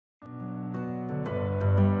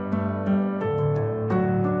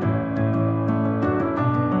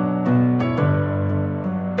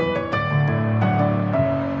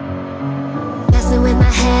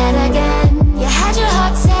head again. You had your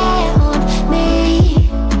heart set on me,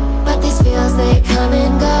 but these feels, they come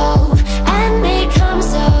and go, and they come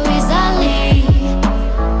so easily.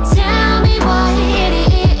 Tell me what it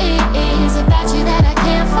is about you that I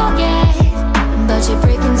can't forget, but you're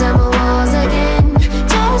breaking down my walls again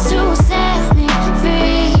just to set me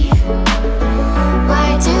free. Why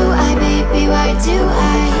do I, baby, why do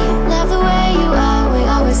I love the way you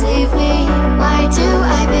always leave me? Why do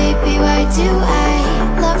I, baby, why do I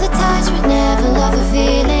love the touch but never love the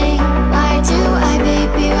feeling? Why do I,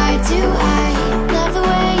 baby, why do I love the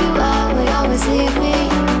way you always leave me?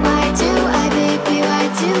 Why do I, baby, why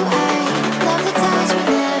do I love the touch but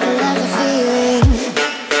never love the feeling?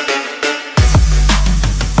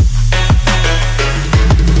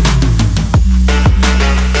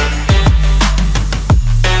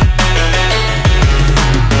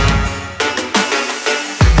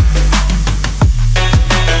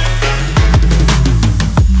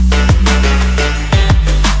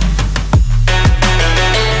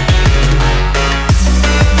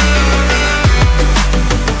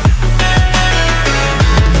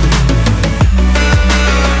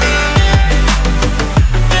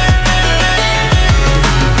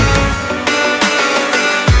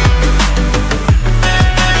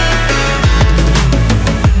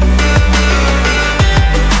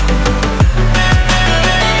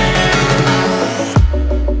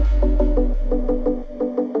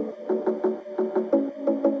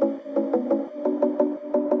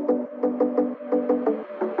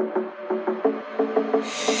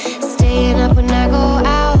 Staying up when I go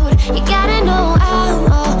out, you gotta know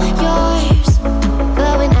I'm all yours.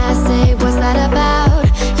 But when I say what's that about,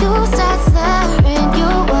 you start slurring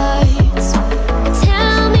your words.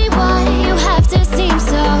 Tell me why you have to seem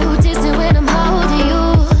so distant when I'm holding you.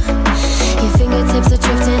 Your fingertips are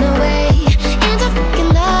drifting away, and I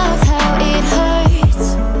fucking love how it hurts.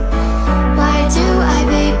 Why do I,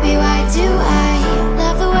 baby, why do I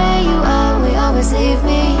love the way you always leave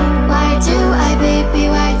me? Why do I, baby,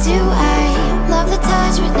 why do I love the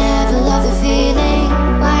touch but never love the feeling?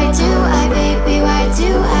 Why do I, baby, why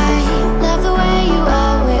do I love the way you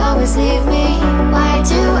always leave me? Why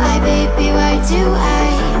do I, baby, why do I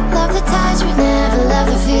love the touch but never love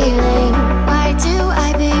the feeling? Why do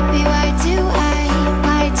I, baby, why do I?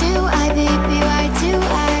 Why do I, baby, why do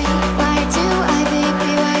I? Why do I,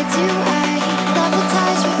 baby, why do I love the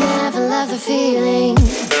touch but never love the feeling?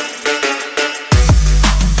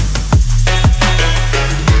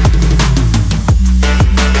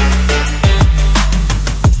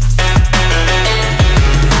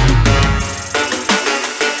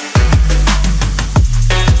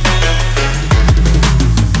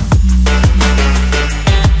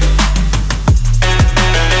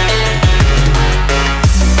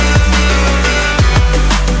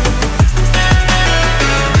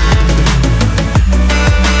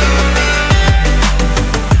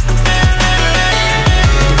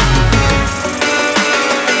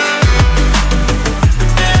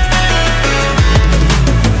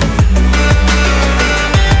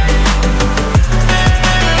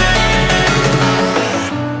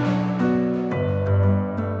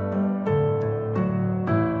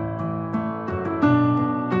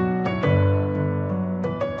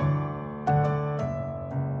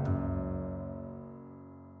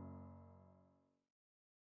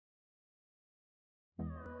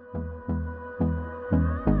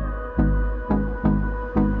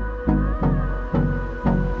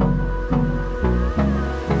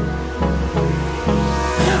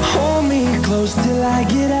 Close till I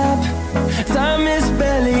get up. Time is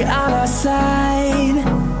barely on our side.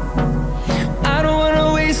 I don't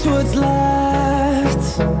wanna waste what's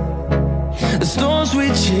left. The storms we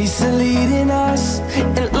chase are leading us,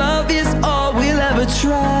 and love is all we'll ever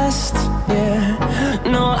trust. Yeah,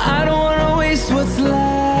 no, I don't wanna waste what's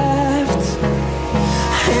left.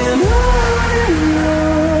 And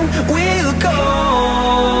on we'll go,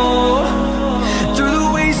 through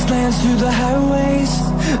the wastelands, through the highways,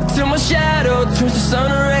 till my shadow turns to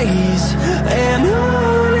sun rays. And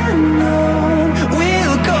on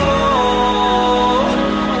we'll go,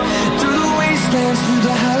 through the wastelands, through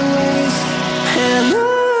the highways, and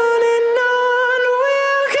on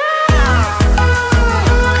we'll go.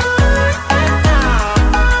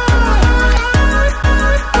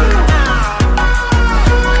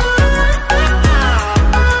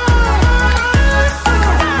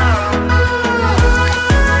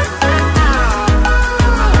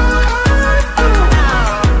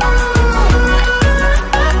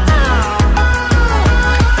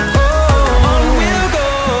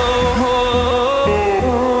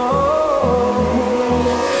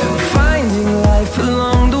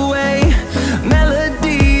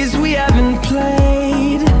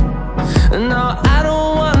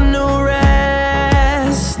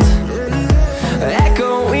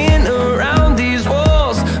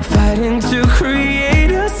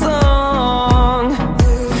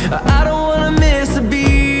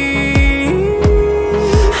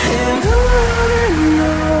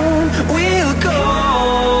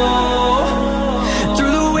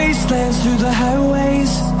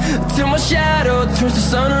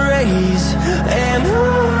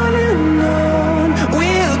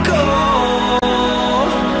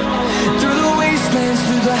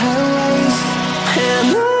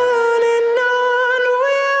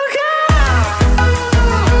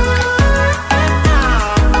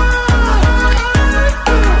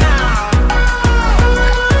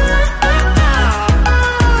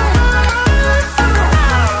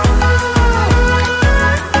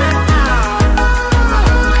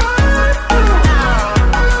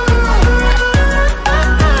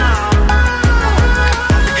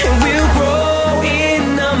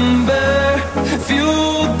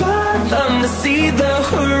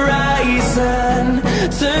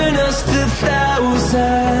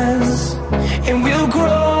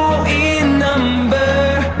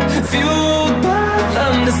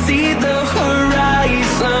 see the